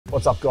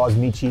What's up guys,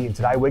 Mitch here, and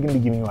today we're going to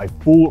be giving you a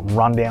full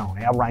rundown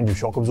on our range of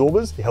shock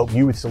absorbers to help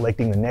you with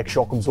selecting the next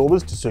shock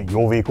absorbers to suit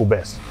your vehicle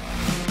best.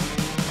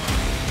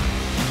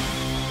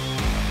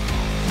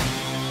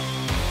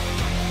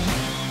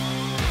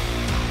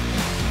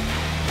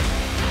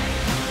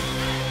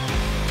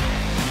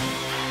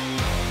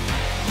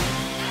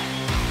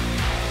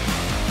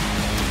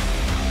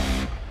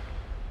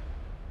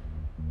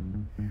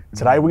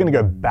 Today we're going to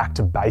go back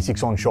to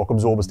basics on shock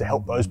absorbers to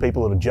help those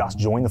people that have just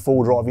joined the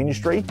four-wheel drive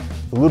industry,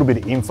 a little bit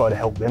of info to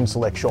help them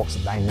select shocks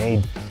that they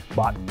need.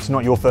 But it's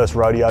not your first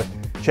rodeo.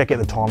 Check out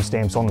the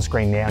timestamps on the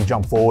screen now and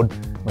jump forward.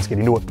 Let's get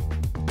into it.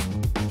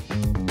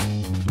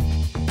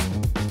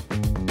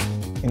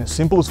 In its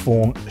simplest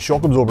form, a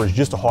shock absorber is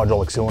just a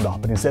hydraulic cylinder,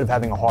 but instead of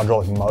having a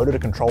hydraulic motor to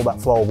control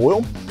that flow of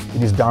oil,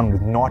 it is done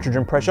with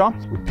nitrogen pressure,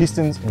 with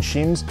pistons and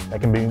shims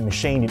that can be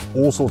machined in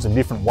all sorts of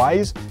different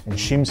ways, and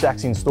shim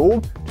stacks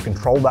installed to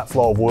control that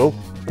flow of oil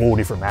in all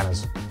different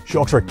manners.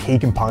 Shocks are a key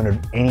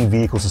component of any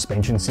vehicle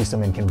suspension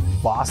system and can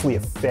vastly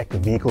affect the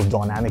vehicle's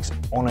dynamics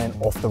on and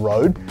off the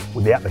road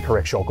without the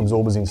correct shock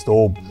absorbers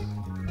installed.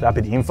 So that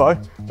bit of info,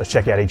 let's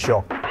check out each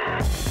shock.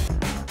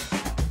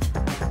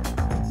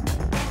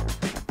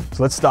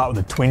 So let's start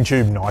with the twin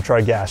tube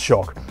nitro gas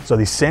shock. So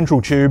this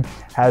central tube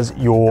has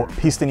your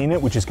piston in it,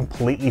 which is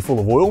completely full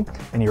of oil,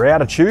 and your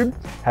outer tube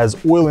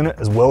has oil in it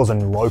as well as a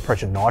low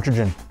pressure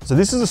nitrogen. So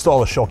this is a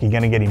style of shock you're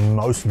going to get in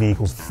most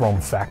vehicles from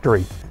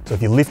factory. So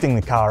if you're lifting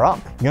the car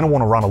up, you're going to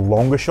want to run a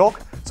longer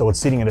shock, so it's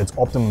sitting at its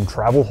optimum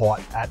travel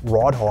height at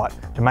ride height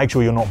to make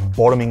sure you're not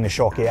bottoming the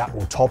shock out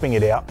or topping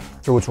it out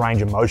through its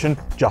range of motion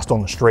just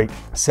on the street.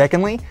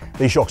 Secondly,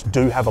 these shocks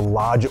do have a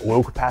larger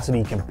oil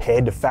capacity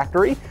compared to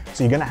factory,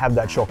 so you're going to have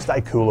that shock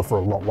stay cooler for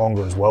a lot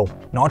longer as well.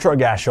 Nitro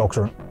gas shocks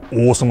are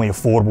an awesomely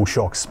affordable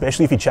shock,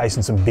 especially if you're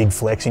chasing some big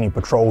flex in your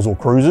patrols or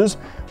cruisers.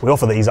 We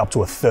offer these up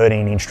to a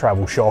 13-inch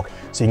travel shock,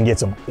 so you can get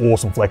some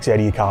awesome flex out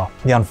of your car.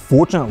 The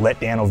unfortunate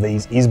letdown of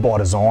these is by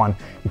design.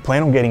 You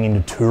plan on getting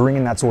into touring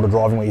and that sort of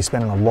driving where you're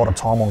spending a lot of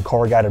time on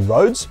corrugated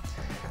roads.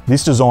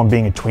 This design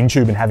being a twin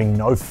tube and having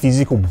no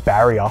physical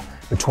barrier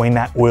between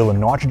that oil and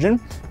nitrogen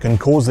can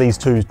cause these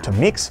two to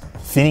mix,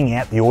 thinning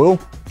out the oil,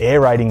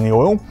 aerating the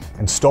oil,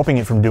 and stopping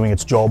it from doing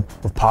its job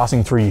of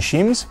passing through your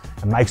shims,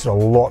 and makes it a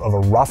lot of a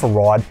rougher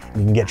ride, and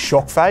you can get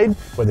shock fade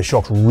where the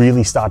shocks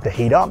really start to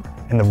heat up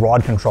and the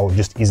ride control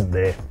just isn't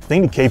there. The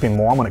thing to keep in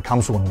mind when it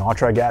comes to a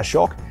nitro gas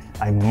shock,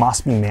 they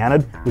must be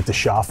mounted with the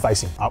shaft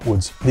facing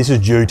upwards. This is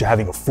due to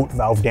having a foot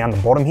valve down the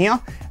bottom here,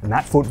 and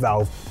that foot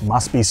valve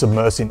must be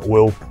submersed in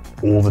oil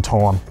all the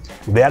time.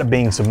 Without it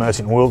being submersed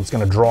in oil, it's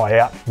going to dry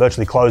out,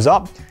 virtually close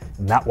up,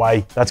 and that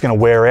way that's going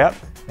to wear out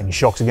and your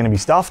shocks are going to be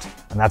stuffed,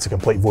 and that's a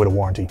complete void of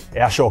warranty.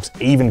 Our shocks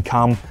even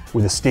come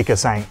with a sticker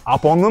saying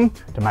up on them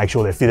to make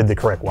sure they're fitted the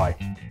correct way.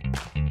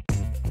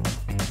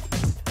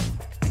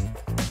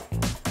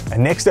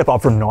 And next step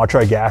up from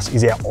nitro gas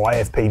is our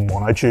IFP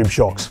monotube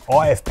shocks.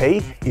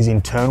 IFP is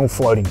internal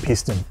floating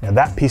piston. Now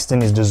that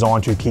piston is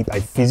designed to keep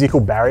a physical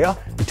barrier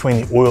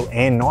between the oil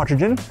and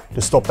nitrogen to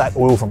stop that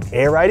oil from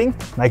aerating,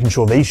 making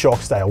sure these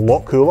shocks stay a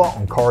lot cooler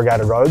on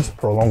corrugated roads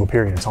for a longer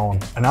period of time.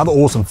 Another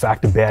awesome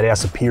fact about our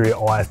superior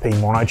IFP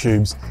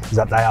monotubes is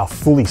that they are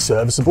fully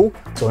serviceable.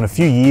 So in a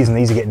few years and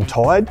these are getting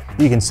tired,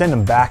 you can send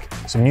them back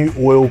some new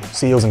oil,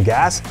 seals and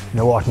gas, and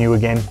they're like new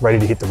again, ready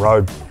to hit the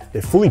road.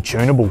 They're fully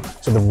tunable,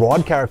 so the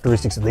ride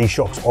characteristics that these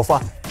shocks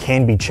offer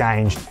can be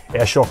changed.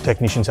 Our shock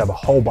technicians have a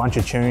whole bunch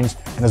of tunes,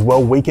 and as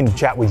well, we can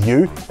chat with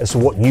you as to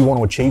what you want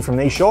to achieve from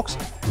these shocks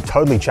and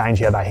totally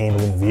change how they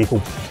handle in the vehicle.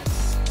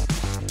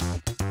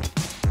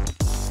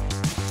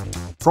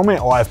 From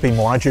our IFP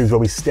monotubes, where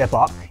we step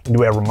up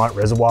into our remote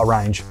reservoir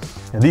range.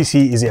 Now this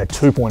here is our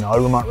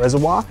 2.0 remote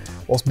reservoir.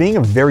 Whilst being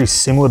a very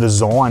similar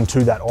design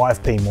to that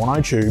IFP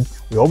monotube,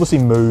 we obviously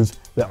move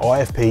the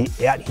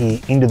IFP out here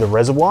into the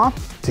reservoir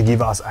to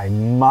give us a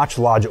much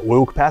larger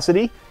oil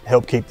capacity to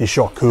help keep this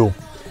shock cool.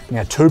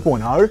 Now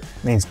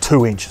 2.0 means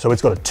 2 inch, so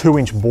it's got a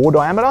 2-inch bore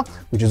diameter,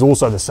 which is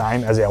also the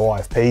same as our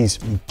IFPs.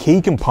 The key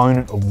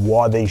component of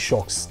why these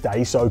shocks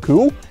stay so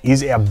cool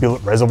is our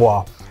billet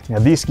reservoir. Now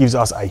this gives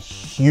us a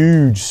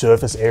huge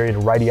surface area to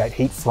radiate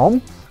heat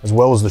from, as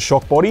well as the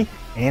shock body,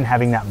 and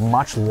having that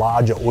much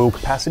larger oil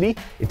capacity,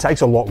 it takes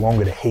a lot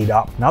longer to heat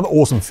up. Another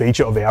awesome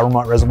feature of our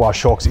remote reservoir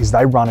shocks is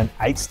they run an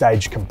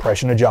 8-stage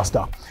compression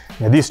adjuster.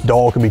 Now this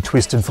dial can be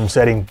twisted from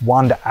setting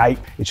 1 to 8.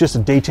 It's just a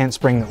detent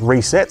spring that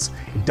resets.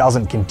 It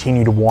doesn't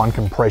continue to wind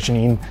compression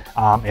in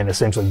and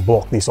essentially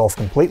block this off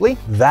completely.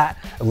 That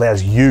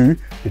allows you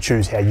to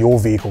choose how your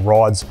vehicle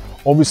rides.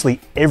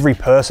 Obviously, every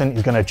person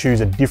is going to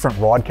choose a different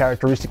ride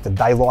characteristic that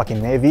they like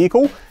in their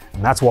vehicle,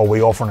 and that's why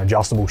we offer an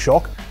adjustable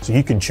shock, so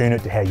you can tune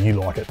it to how you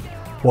like it.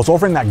 Whilst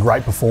offering that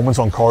great performance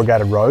on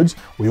corrugated roads,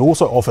 we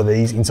also offer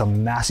these in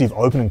some massive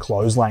open and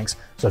close lengths.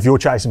 So if you're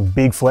chasing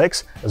big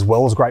flex as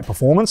well as great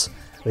performance,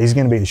 these are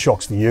going to be the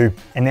shocks for you.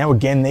 And now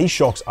again, these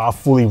shocks are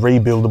fully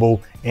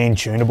rebuildable and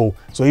tunable.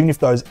 So even if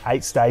those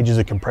 8 stages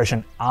of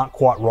compression aren't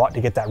quite right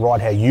to get that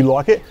ride how you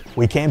like it,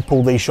 we can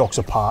pull these shocks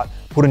apart,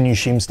 put a new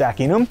shim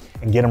stack in them,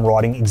 and get them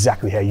riding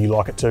exactly how you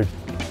like it too.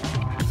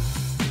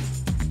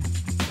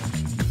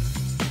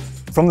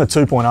 From the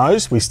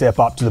 2.0s, we step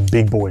up to the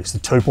big boys, the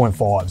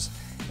 2.5s.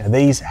 Now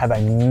these have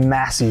a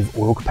massive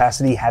oil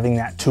capacity, having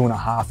that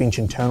 2.5-inch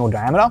internal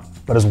diameter,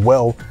 but as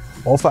well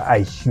offer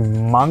a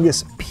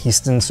humongous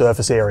piston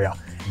surface area.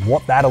 And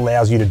what that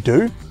allows you to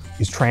do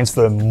is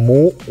transfer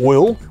more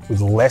oil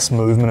with less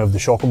movement of the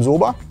shock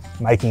absorber,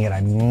 making it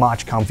a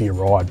much comfier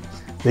ride.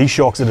 These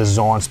shocks are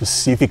designed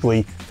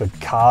specifically for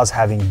cars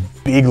having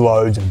big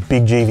loads and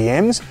big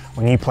GVMs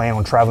when you plan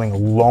on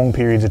traveling long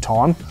periods of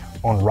time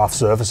on rough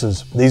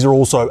surfaces. These are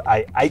also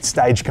a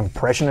 8-stage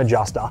compression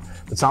adjuster,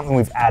 but something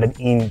we've added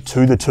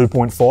into the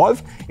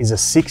 2.5 is a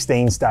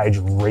 16-stage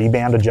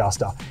rebound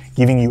adjuster,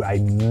 giving you a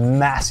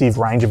massive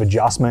range of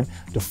adjustment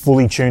to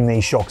fully tune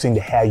these shocks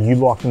into how you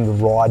like them to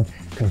ride,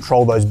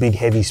 control those big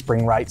heavy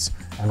spring rates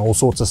and all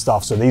sorts of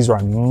stuff. So these are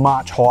a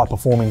much higher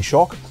performing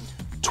shock.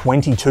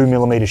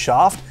 22mm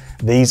shaft.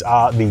 These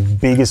are the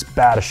biggest,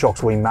 baddest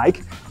shocks we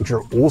make, which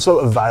are also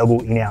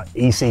available in our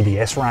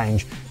ECDS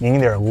range,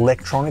 meaning they're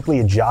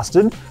electronically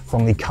adjusted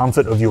from the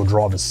comfort of your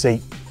driver's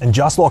seat. And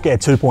just like our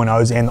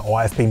 2.0s and the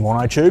IFP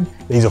monotube,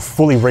 these are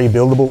fully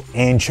rebuildable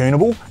and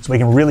tunable, so we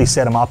can really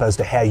set them up as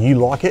to how you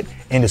like it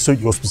and to suit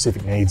your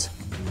specific needs.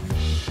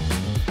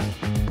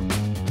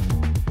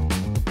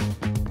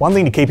 One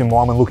thing to keep in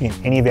mind when looking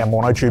at any of our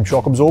monotube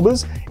shock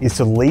absorbers is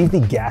to leave the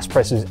gas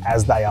presses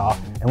as they are,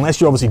 unless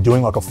you're obviously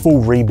doing like a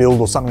full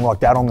rebuild or something like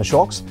that on the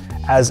shocks,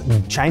 as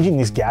changing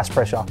this gas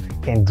pressure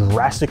can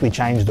drastically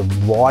change the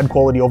ride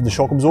quality of the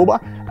shock absorber,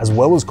 as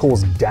well as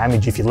cause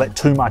damage if you let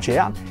too much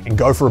out and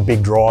go for a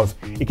big drive.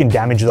 It can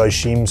damage those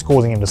shims,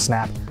 causing them to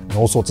snap and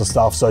all sorts of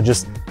stuff. So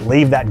just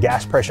leave that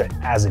gas pressure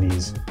as it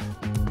is.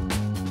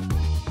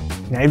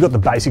 Now you've got the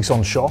basics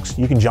on shocks,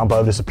 you can jump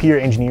over to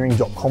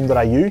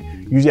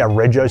superiorengineering.com.au, use our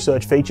Rego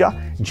search feature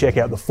and check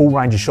out the full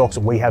range of shocks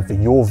that we have for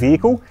your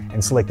vehicle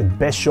and select the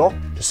best shock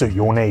to suit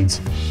your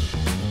needs.